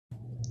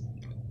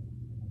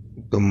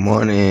Good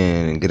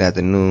morning, good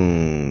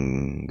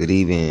afternoon, good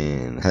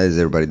evening. How is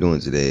everybody doing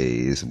today?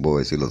 It's your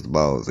boy Silos the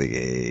Balls,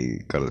 aka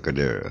Carlos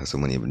Cordero,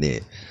 Hustle Money Every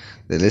Day.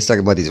 Let's talk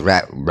about these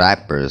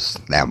rappers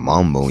that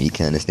mumble. You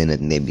can't understand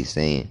nothing they be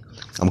saying.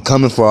 I'm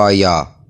coming for all y'all.